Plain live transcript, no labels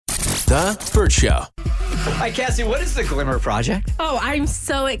The Burt Show. Hi, Cassie. What is the Glimmer Project? Oh, I'm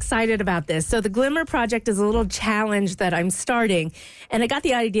so excited about this. So the Glimmer Project is a little challenge that I'm starting. And I got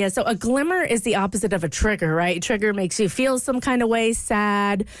the idea. So a glimmer is the opposite of a trigger, right? Trigger makes you feel some kind of way,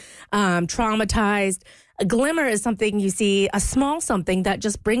 sad, traumatized. A glimmer is something you see, a small something that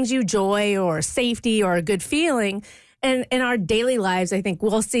just brings you joy or safety or a good feeling. And in our daily lives, I think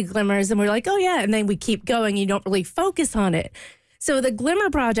we'll see glimmers and we're like, oh, yeah. And then we keep going. You don't really focus on it. So the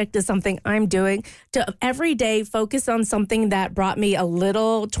Glimmer Project is something I'm doing to every day focus on something that brought me a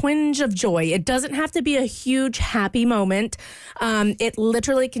little twinge of joy. It doesn't have to be a huge happy moment. It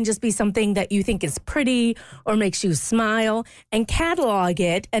literally can just be something that you think is pretty or makes you smile, and catalog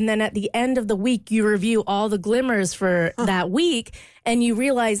it. And then at the end of the week, you review all the glimmers for that week, and you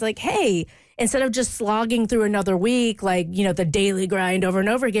realize like, hey, instead of just slogging through another week, like, you know, the daily grind over and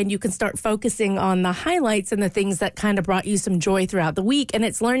over again, you can start focusing on the highlights and the things that kind of brought you some joy throughout the week. And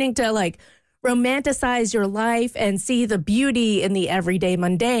it's learning to like romanticize your life and see the beauty in the everyday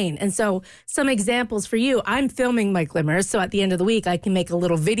mundane. And so some examples for you, I'm filming my glimmers. So at the end of the week, I can make a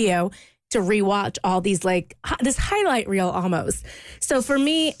little video to rewatch all these, like this highlight reel almost. So for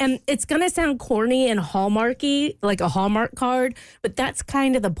me, and it's going to sound corny and Hallmarky, like a Hallmark card, but that's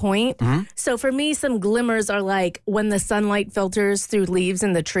kind of the point. Mm-hmm. So for me, some glimmers are like when the sunlight filters through leaves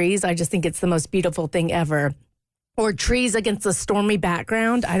in the trees. I just think it's the most beautiful thing ever. Or trees against a stormy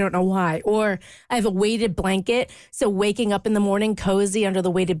background. I don't know why. Or I have a weighted blanket. So waking up in the morning, cozy under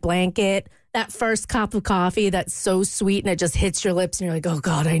the weighted blanket. That first cup of coffee that's so sweet and it just hits your lips and you're like, oh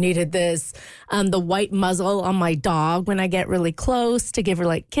God, I needed this. The white muzzle on my dog when I get really close to give her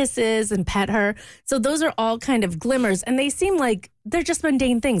like kisses and pet her. So those are all kind of glimmers, and they seem like they're just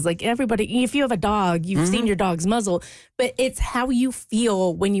mundane things. Like everybody, if you have a dog, you've seen your dog's muzzle, but it's how you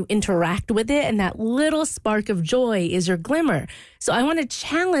feel when you interact with it. And that little spark of joy is your glimmer. So I want to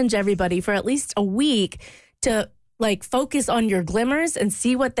challenge everybody for at least a week to like focus on your glimmers and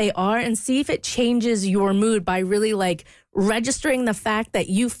see what they are and see if it changes your mood by really like registering the fact that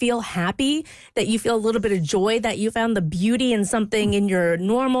you feel happy, that you feel a little bit of joy, that you found the beauty in something in your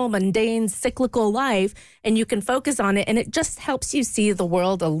normal, mundane, cyclical life, and you can focus on it, and it just helps you see the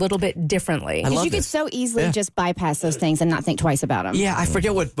world a little bit differently. Because you could so easily just bypass those things and not think twice about them. Yeah, I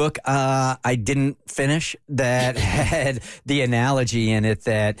forget what book I didn't finish that had the analogy in it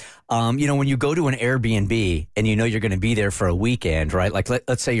that, you know, when you go to an Airbnb and you know you're going to be there for a weekend, right? Like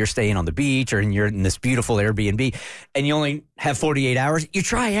let's say you're staying on the beach or you're in this beautiful Airbnb and you only have 48 hours, you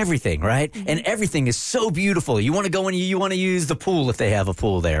try everything, right? Mm-hmm. And everything is so beautiful. You want to go and you want to use the pool if they have a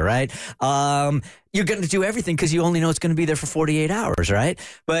pool there, right? You're going to do everything because you only know it's going to be there for 48 hours, right?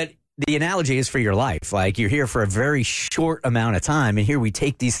 But the analogy is for your life. Like you're here for a very short amount of time, and here we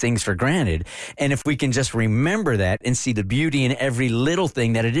take these things for granted. And if we can just remember that and see the beauty in every little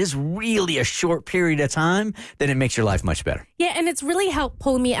thing, that it is really a short period of time, then it makes your life much better. Yeah, and it's really helped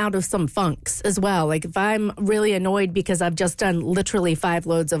pull me out of some funks as well. Like if I'm really annoyed because I've just done literally 5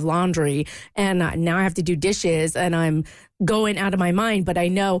 loads of laundry and now I have to do dishes and I'm going out of my mind, but I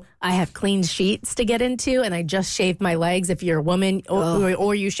know I have clean sheets to get into and I just shaved my legs. If you're a woman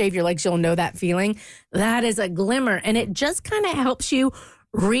or you shave your legs, you'll know that feeling. That is a glimmer, and it just kind of helps you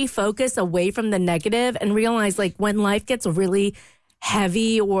refocus away from the negative and realize like when life gets really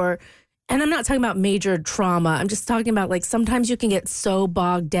heavy and I'm not talking about major trauma. I'm just talking about like sometimes you can get so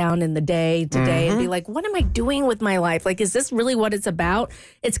bogged down in the day to day and be like, what am I doing with my life? Like, is this really what it's about?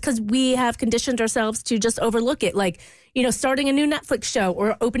 It's because we have conditioned ourselves to just overlook it. Like, you know, starting a new Netflix show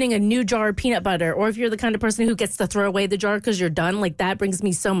or opening a new jar of peanut butter. Or if you're the kind of person who gets to throw away the jar because you're done, like that brings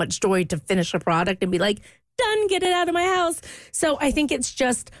me so much joy to finish a product and be like, done, get it out of my house. So I think it's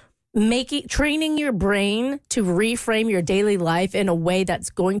just training your brain to reframe your daily life in a way that's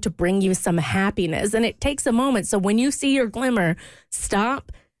going to bring you some happiness. And it takes a moment. So when you see your glimmer,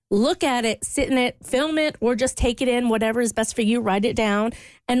 stop, look at it, sit in it, film it, or just take it in, whatever is best for you, write it down,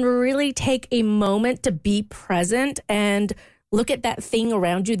 and really take a moment to be present and look at that thing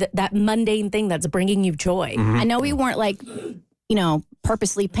around you, that mundane thing that's bringing you joy. Mm-hmm. I know we weren't like, you know,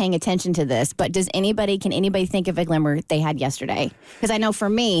 purposely paying attention to this, but can anybody think of a glimmer they had yesterday? Because I know for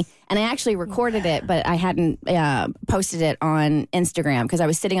me, and I actually recorded it, but I hadn't posted it on Instagram because I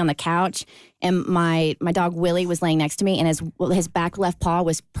was sitting on the couch and my dog Willie was laying next to me and his back left paw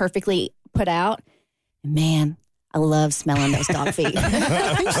was perfectly put out. Man, I love smelling those dog feet.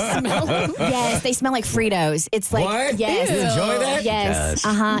 Yes, they smell like Fritos. It's like, what? Yes. You enjoy that? Yes.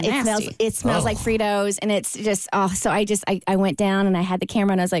 Yes. It smells like Fritos, and it's just, so I went down and I had the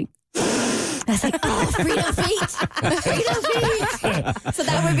camera and I was like, I was like, oh, Frito feet. Frito feet. So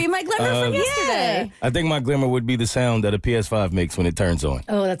that would be my Glimmer from yesterday. I think my Glimmer would be the sound that a PS5 makes when it turns on.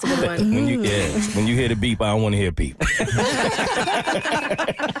 Oh, that's a good one. When you hear the beep, I don't want to hear beep.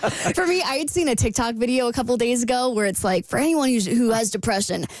 For me, I had seen a TikTok video a couple days ago where it's like, for anyone who has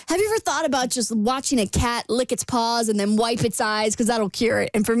depression, have you ever thought about just watching a cat lick its paws and then wipe its eyes because that'll cure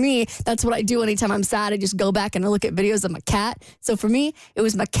it? And for me, that's what I do anytime I'm sad. I just go back and I look at videos of my cat. So for me, it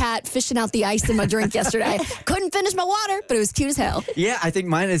was my cat fishing out the ice in my drink yesterday. Couldn't finish my water, but it was cute as hell. Yeah, I think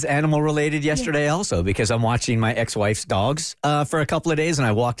mine is animal related yesterday also because I'm watching my ex-wife's dogs for a couple of days and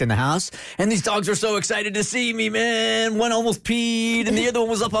I walked in the house and these dogs were so excited to see me, man. One almost peed and the other one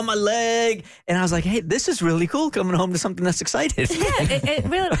was up on my leg. And I was like, hey, this is really cool coming home to something that's excited. Yeah, it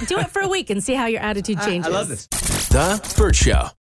really, do it for a week and see how your attitude changes. I love this. The Burt Show.